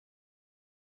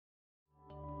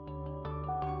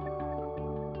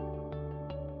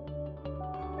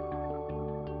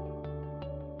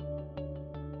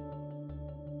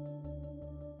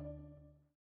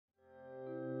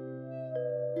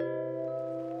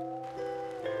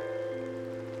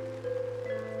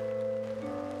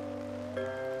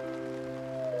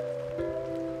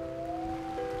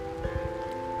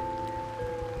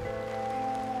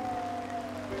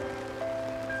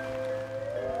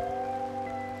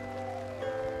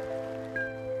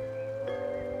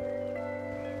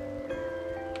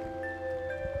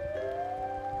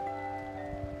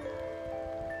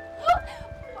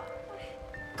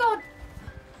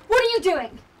you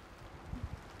doing?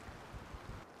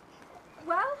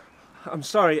 Well? I'm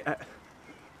sorry.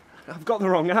 I've got the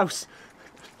wrong house.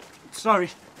 Sorry.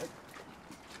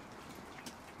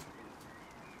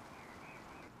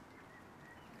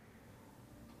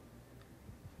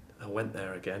 I went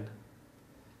there again.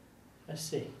 I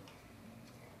see.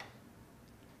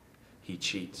 He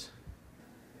cheats.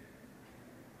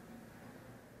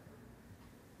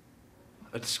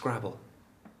 At Scrabble.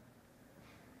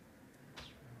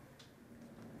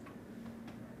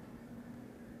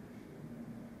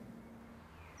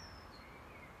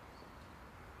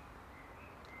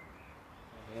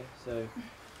 Okay, so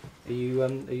are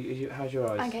you how's your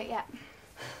eyes? Okay, yeah.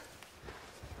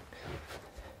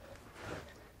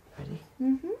 Ready?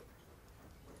 Mm-hmm.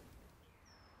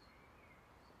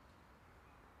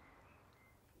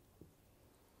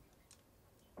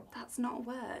 That's not a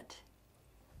word.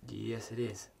 Yes, it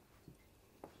is.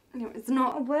 No, it's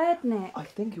not a word, Nick. I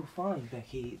think you'll find,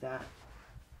 Becky, that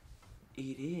it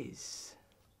is.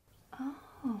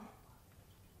 Oh.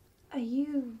 Are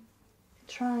you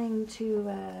trying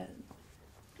to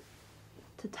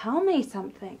tell me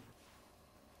something?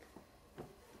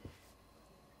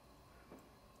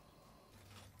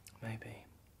 Maybe.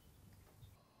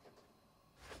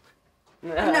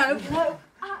 No.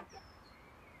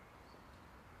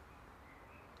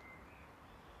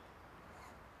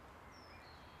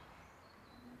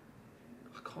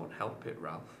 I can't help it,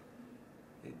 Ralph.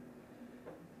 It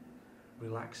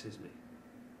relaxes me.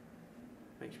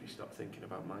 Makes me stop thinking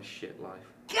about my shit life.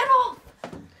 Get off!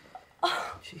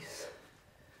 Oh, jeez.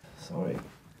 Sorry.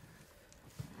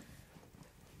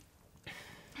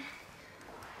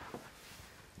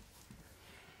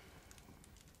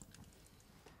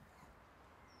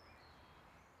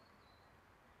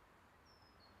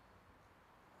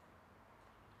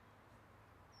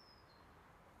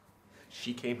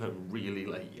 She came home really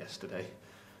late yesterday.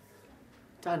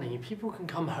 Danny, people can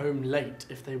come home late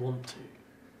if they want to.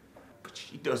 But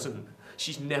she doesn't.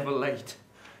 She's never late.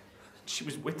 She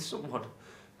was with someone.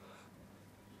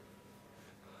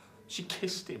 She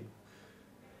kissed him.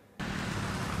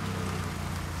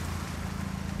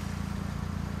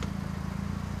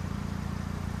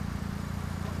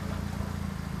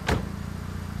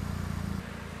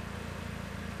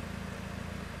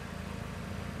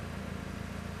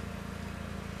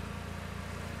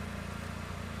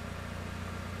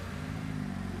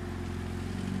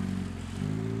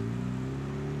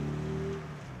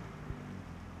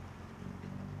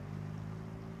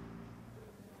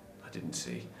 I didn't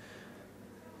see.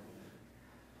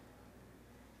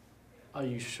 Are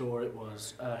you sure it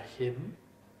was him?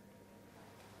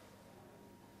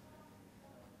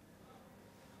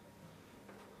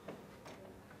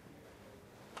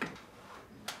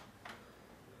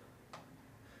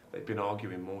 They've been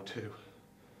arguing more too.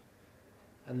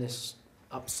 And this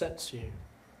upsets you?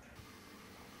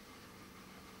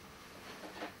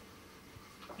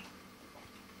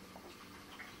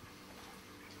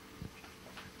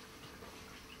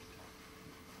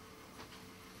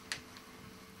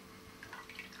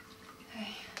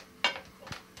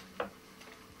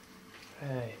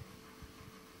 Hey.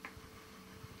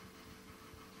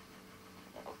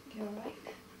 You alright?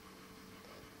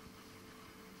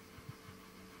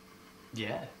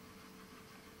 Yeah.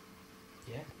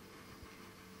 Yeah.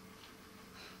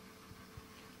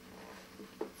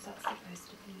 What's that supposed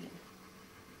to mean?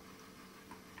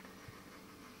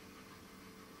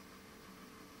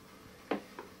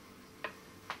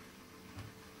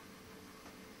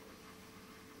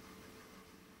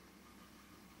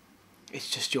 It's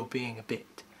just you're being a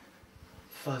bit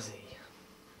fuzzy.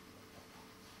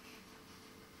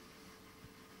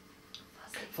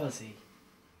 Fuzzy.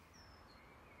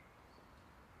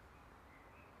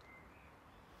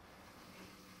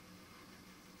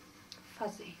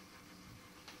 Fuzzy.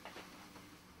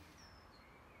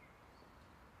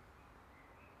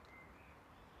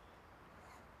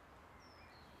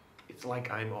 It's like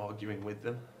I'm arguing with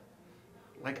them.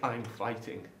 Like I'm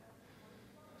fighting.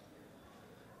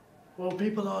 Well,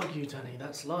 people argue, Danny.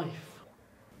 That's life.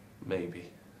 Maybe.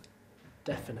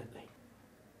 Definitely.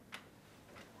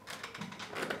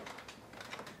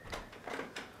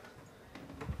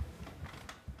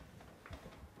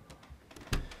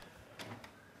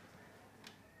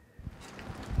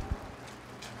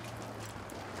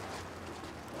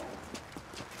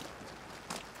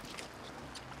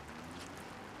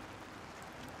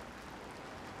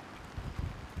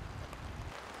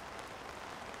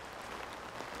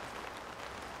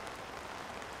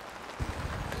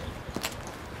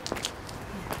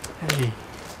 Hey,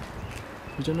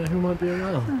 you don't know who might be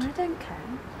around? Oh, I don't care.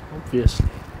 Obviously.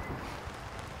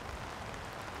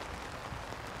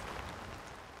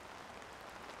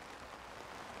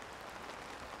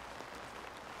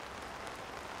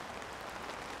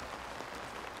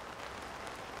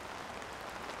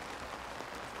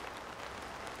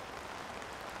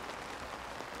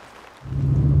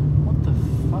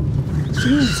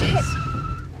 Jesus!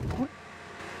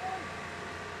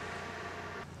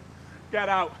 Get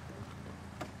out.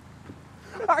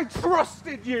 I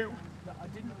trusted you. I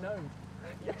didn't know.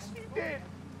 Yes, you did.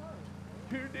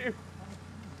 Who knew?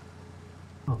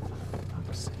 Oh, for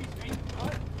fuck's sake.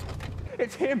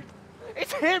 It's him.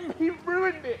 It's him. He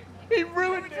ruined it. He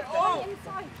ruined it all.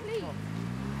 Inside, please.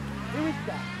 Who is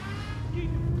that?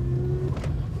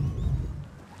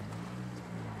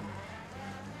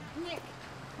 Nick,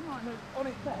 come on. On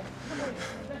his bed. Come on.